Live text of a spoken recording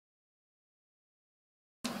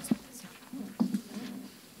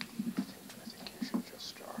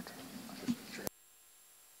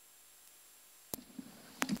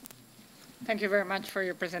Thank you very much for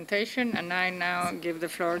your presentation, and I now give the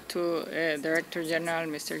floor to Director General,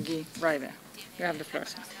 Mr. Guy Ryder. You have the floor,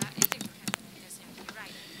 sir.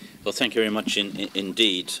 Well, thank you very much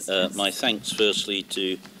indeed. My thanks firstly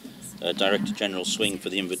to Director General Swing for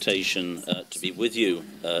the invitation to be with you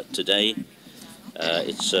today.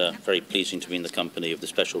 It's very pleasing to be in the company of the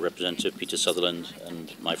Special Representative Peter Sutherland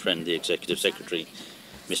and my friend the Executive Secretary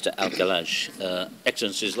Mr. Al-Khalaj.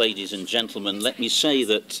 Excellencies, ladies and gentlemen, let me say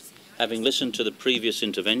that having listened to the previous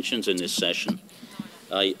interventions in this session,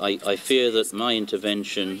 I fear that my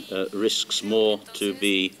intervention risks more to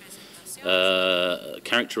be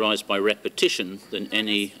characterized by repetition than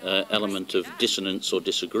any element of dissonance or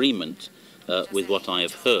disagreement with what I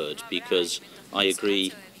have heard, because I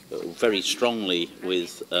agree very strongly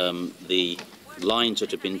with the lines that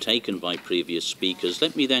have been taken by previous speakers.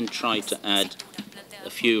 Let me then try to add a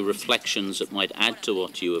few reflections that might add to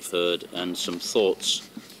what you have heard and some thoughts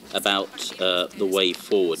about the way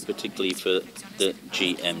forward, particularly for the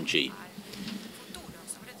GMG.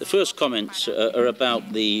 The first comments are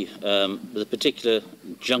about the particular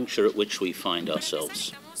juncture at which we find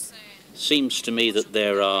ourselves. Seems to me that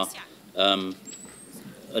there are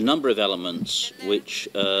a number of elements which,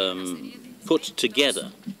 put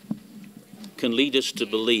together, can lead us to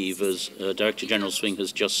believe, as Director General Swing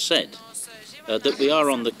has just said, that we are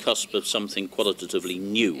on the cusp of something qualitatively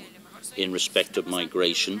new in respect of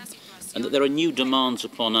migration, and that there are new demands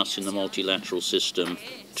upon us in the multilateral system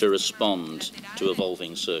to respond to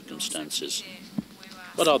evolving circumstances.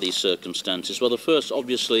 What are these circumstances? Well, the first,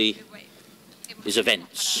 obviously, is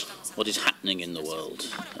events, what is happening in the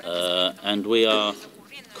world. And we are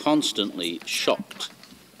constantly shocked,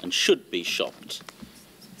 and should be shocked,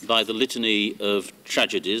 by the litany of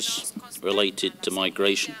tragedies related to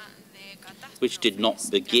migration, which did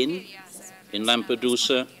not begin in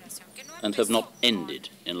Lampedusa and have not ended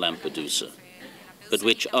in Lampedusa, but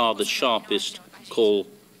which are the sharpest call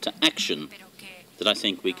to action that I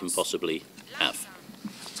think we can possibly have.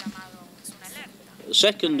 The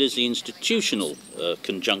second is the institutional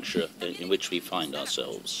conjuncture in which we find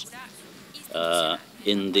ourselves.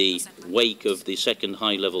 In the wake of the second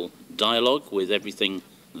high-level dialogue, with everything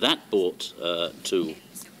that brought to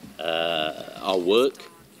our work,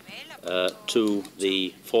 to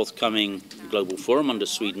the forthcoming Global Forum under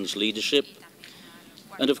Sweden's leadership,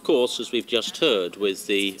 and of course, as we've just heard, with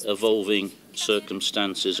the evolving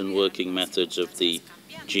circumstances and working methods of the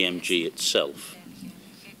GMG itself.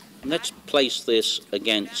 And let's place this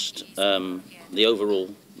against the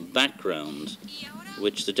overall background,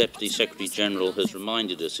 which the Deputy Secretary General has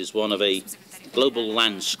reminded us is one of a global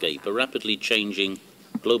landscape, a rapidly changing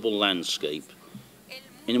global landscape,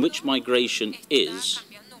 in which migration is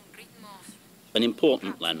an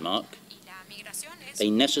important landmark, a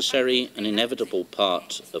necessary and inevitable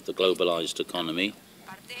part of the globalized economy,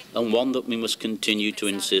 and one that we must continue to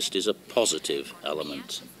insist is a positive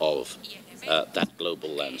element of that global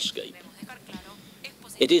landscape.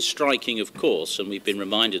 It is striking, of course, and we've been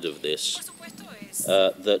reminded of this,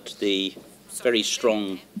 that the very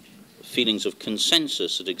strong feelings of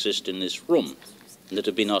consensus that exist in this room and that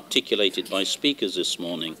have been articulated by speakers this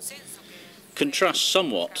morning contrast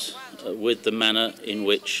somewhat with the manner in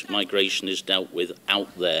which migration is dealt with out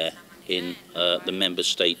there in the member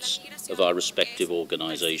states of our respective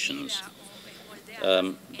organizations.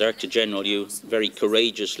 Director General, you very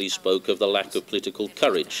courageously spoke of the lack of political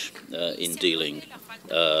courage in dealing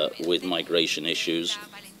with migration issues,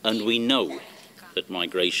 and we know that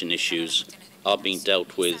migration issues are being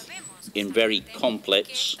dealt with in very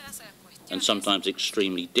complex and sometimes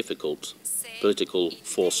extremely difficult political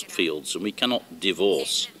force fields, and we cannot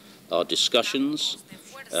divorce our discussions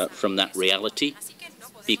from that reality,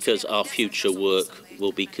 because our future work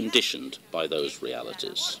will be conditioned by those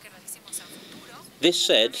realities. This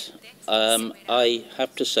said, I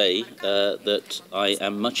have to say that I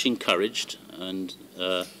am much encouraged, and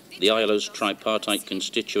the ILO's tripartite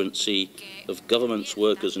constituency of governments,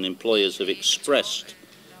 workers and employers have expressed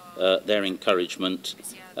their encouragement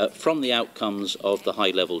from the outcomes of the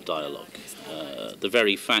high-level dialogue. The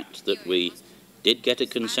very fact that we did get a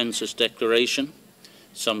consensus declaration,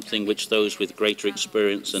 something which those with greater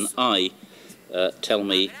experience than I tell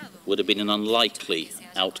me would have been an unlikely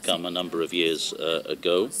outcome a number of years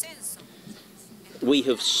ago. We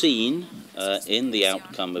have seen in the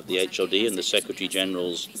outcome of the HLD and the Secretary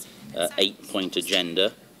General's 8-point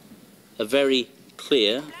agenda a very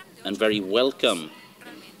clear and very welcome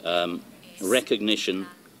recognition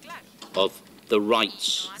of the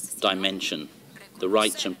rights dimension, the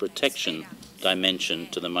rights and protection dimension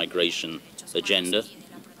to the migration agenda,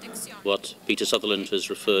 what Peter Sutherland has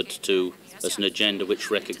referred to as an agenda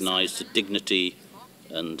which recognised the dignity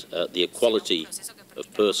and the equality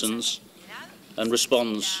of persons, and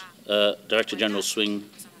responds, Director General Swing,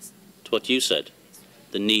 to what you said,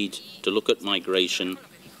 the need to look at migration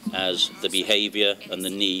as the behaviour and the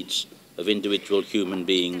needs of individual human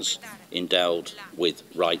beings endowed with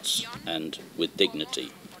rights and with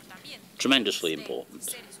dignity. Tremendously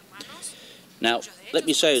important. Now, let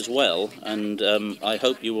me say as well, and I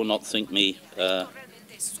hope you will not think me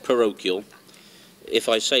parochial, if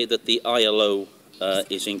I say that the ILO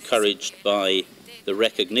is encouraged by the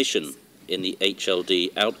recognition in the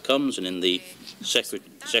HLD outcomes and in the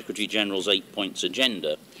Secretary General's 8 points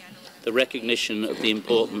agenda, the recognition of the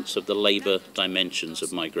importance of the labour dimensions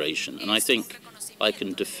of migration. And I think I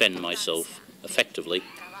can defend myself effectively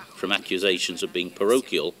from accusations of being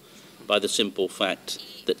parochial by the simple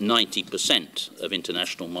fact that 90% of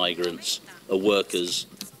international migrants are workers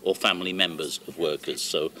or family members of workers.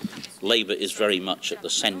 So labour is very much at the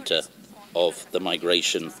centre of the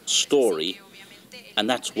migration story, and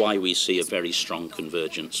that's why we see a very strong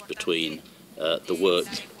convergence between the work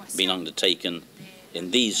being undertaken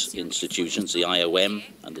in these institutions, the IOM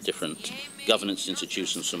and the different governance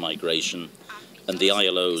institutions for migration, and the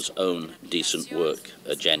ILO's own decent work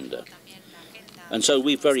agenda. And so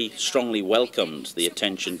we very strongly welcomed the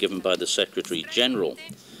attention given by the Secretary General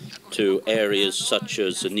to areas such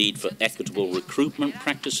as the need for equitable recruitment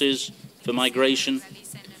practices for migration,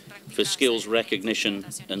 for skills recognition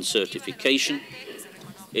and certification,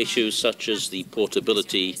 issues such as the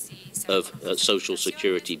portability of social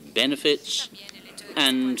security benefits,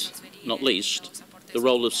 and, not least, the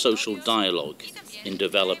role of social dialogue in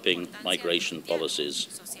developing migration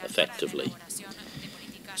policies effectively.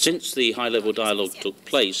 Since the high-level dialogue took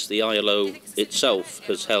place, the ILO itself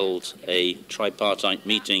has held a tripartite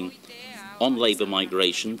meeting on labour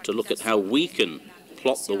migration to look at how we can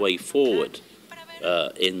plot the way forward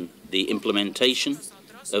in the implementation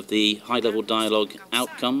of the high-level dialogue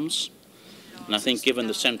outcomes. And I think given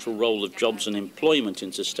the central role of jobs and employment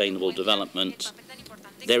in sustainable development,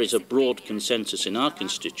 there is a broad consensus in our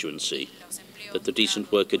constituency that the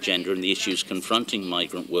decent work agenda and the issues confronting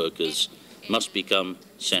migrant workers must become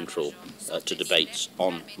central to debates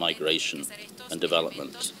on migration and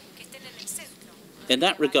development. In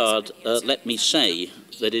that regard, let me say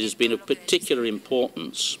that it has been of particular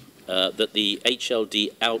importance that the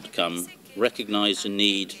HLD outcome recognise the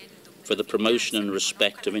need for the promotion and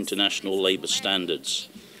respect of international labour standards.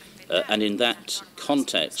 And in that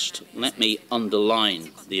context, let me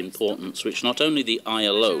underline the importance which not only the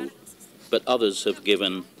ILO, but others have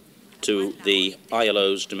given to the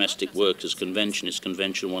ILO's Domestic Workers Convention, its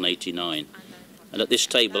Convention 189. And at this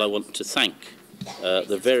table I want to thank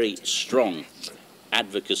the very strong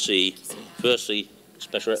advocacy, firstly,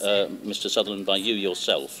 Mr. Sutherland, by you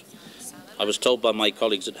yourself. I was told by my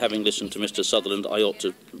colleagues that having listened to Mr. Sutherland, I ought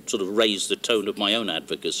to sort of raise the tone of my own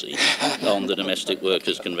advocacy on the Domestic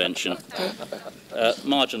Workers Convention.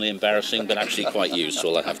 Marginally embarrassing, but actually quite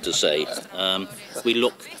useful, I have to say. We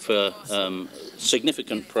look for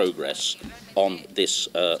significant progress on this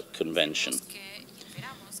convention.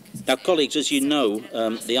 Now, colleagues, as you know,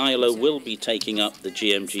 the ILO will be taking up the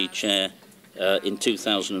GMG chair in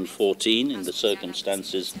 2014 in the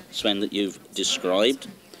circumstances, Sven, that you've described.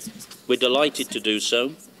 We're delighted to do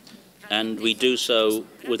so, and we do so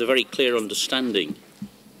with a very clear understanding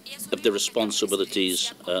of the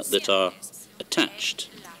responsibilities that are attached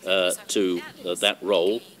to that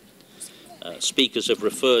role. Speakers have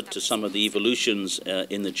referred to some of the evolutions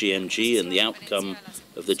in the GMG and the outcome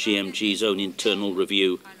of the GMG's own internal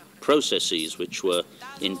review processes, which were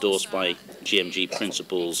endorsed by GMG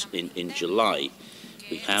principles in July.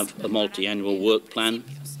 We have a multi-annual work plan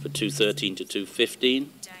for 2013 to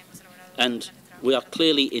 2015, and we are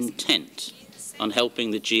clearly intent on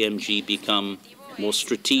helping the GMG become more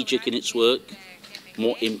strategic in its work,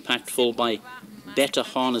 more impactful by better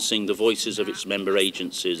harnessing the voices of its member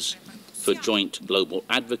agencies for joint global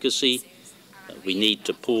advocacy. We need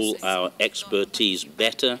to pool our expertise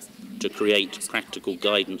better to create practical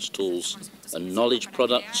guidance tools and knowledge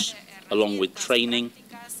products, along with training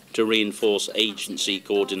to reinforce agency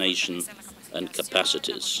coordination and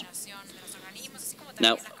capacities.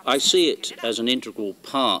 Now, I see it as an integral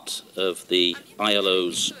part of the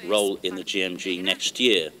ILO's role in the GMG next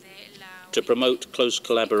year to promote close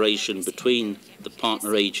collaboration between the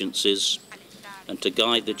partner agencies and to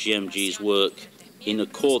guide the GMG's work in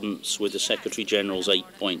accordance with the Secretary-General's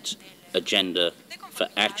 8-point agenda for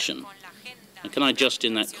action. And can I just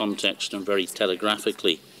in that context and very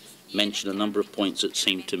telegraphically mention a number of points that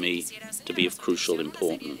seem to me to be of crucial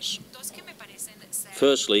importance.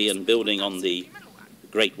 Firstly, and building on the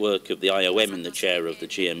great work of the IOM in the chair of the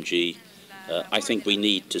GMG, I think we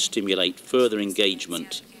need to stimulate further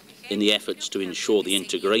engagement in the efforts to ensure the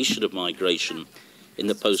integration of migration in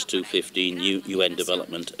the post-2015 UN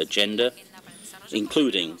Development Agenda,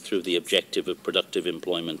 including through the objective of productive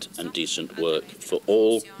employment and decent work for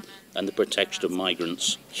all and the protection of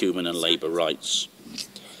migrants' human and labour rights.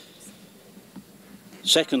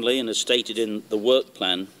 Secondly, and as stated in the work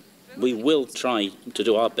plan, we will try to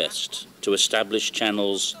do our best to establish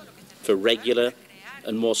channels for regular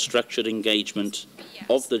and more structured engagement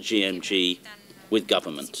of the GMG with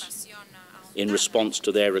government in response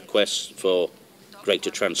to their requests for greater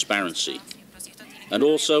transparency. And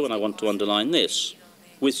also, and I want to underline this,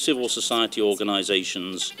 with civil society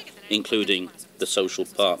organisations, including the social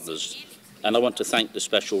partners. And I want to thank the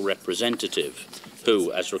Special Representative,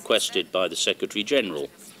 who, as requested by the Secretary-General,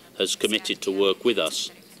 has committed to work with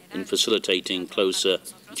us in facilitating closer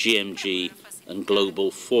GMG and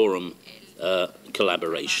global forum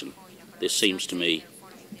collaboration. This seems to me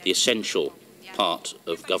the essential part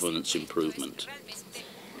of governance improvement.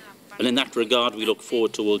 And in that regard, we look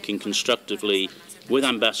forward to working constructively with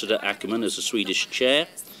Ambassador Ackerman as the Swedish chair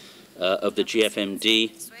of the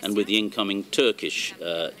GFMD and with the incoming Turkish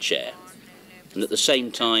chair. And at the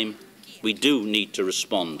same time, we do need to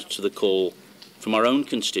respond to the call from our own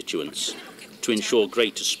constituents to ensure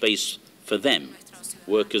greater space for them,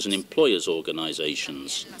 workers and employers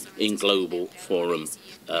organisations, in global forum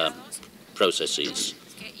processes.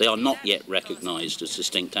 They are not yet recognised as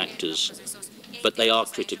distinct actors, but they are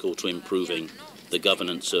critical to improving the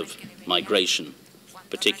governance of migration,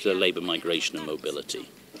 particularly labour migration and mobility.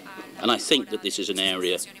 And I think that this is an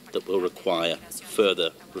area that will require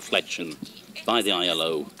further reflection by the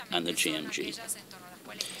ILO and the GMG.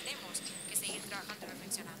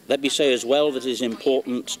 Let me say as well that it is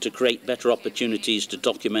important to create better opportunities to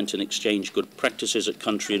document and exchange good practices at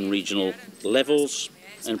country and regional levels,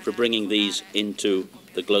 and for bringing these into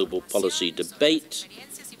the global policy debate,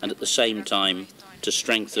 and at the same time to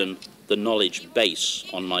strengthen the knowledge base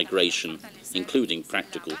on migration, including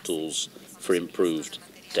practical tools for improved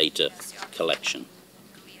data collection.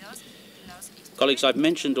 Colleagues, I've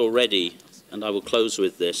mentioned already, and I will close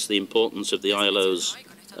with this, the importance of the ILO's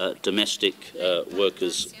Domestic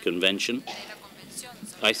Workers Convention.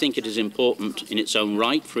 I think it is important in its own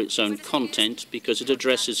right for its own content because it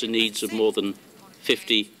addresses the needs of more than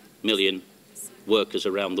 50 million workers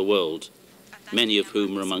around the world, many of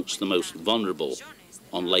whom are amongst the most vulnerable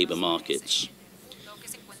on labour markets.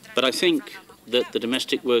 But I think that the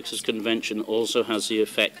Domestic Workers Convention also has the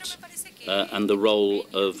effect and the role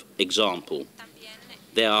of example.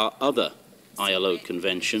 There are other ILO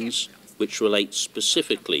conventions which relate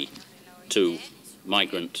specifically to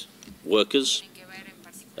migrant workers.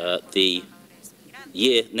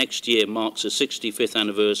 Next year marks the 65th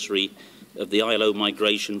anniversary of the ILO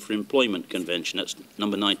Migration for Employment Convention, that's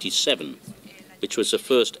number 97, which was the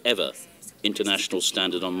first ever international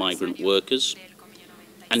standard on migrant workers.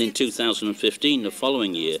 And in 2015, the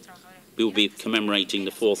following year, we will be commemorating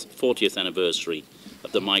the 40th anniversary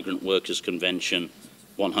of the Migrant Workers Convention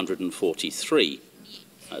 143,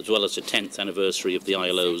 as well as the 10th anniversary of the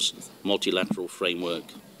ILO's multilateral framework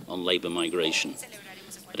on labour migration.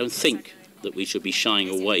 I don't think that we should be shying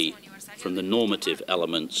away from the normative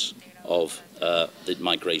elements of the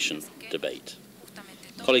migration debate.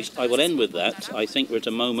 Colleagues, I will end with that. I think we're at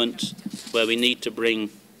a moment where we need to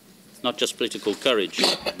bring not just political courage,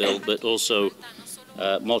 Bill, but also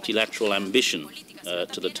multilateral ambition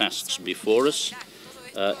to the tasks before us.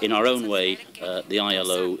 In our own way, the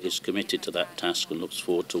ILO is committed to that task and looks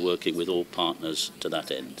forward to working with all partners to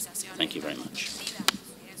that end. Thank you very much.